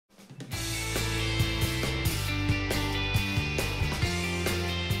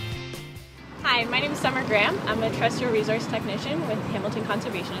Hi, my name is Summer Graham. I'm a terrestrial resource technician with Hamilton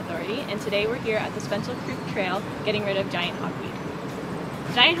Conservation Authority, and today we're here at the Spencer Creek Trail getting rid of giant hogweed.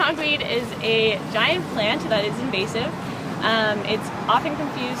 Giant hogweed is a giant plant that is invasive. It's often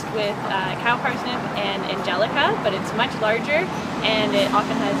confused with cow parsnip and angelica, but it's much larger and it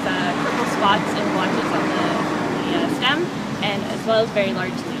often has purple spots and blotches on the stem, and as well as very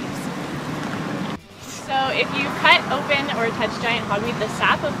large leaves. So if you cut open or touch giant hogweed, the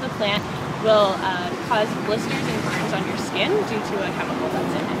sap of the plant will cause blisters and burns on your skin due to a chemical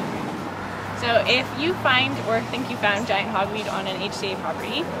that's in it. So if you find or think you found giant hogweed on an HCA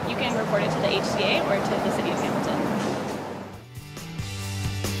property, you can report it to the HCA or to the City of Hamilton.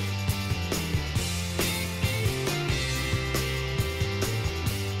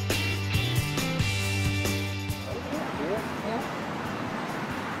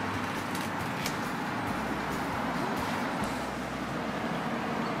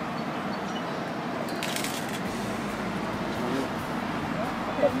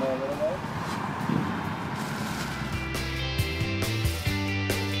 More little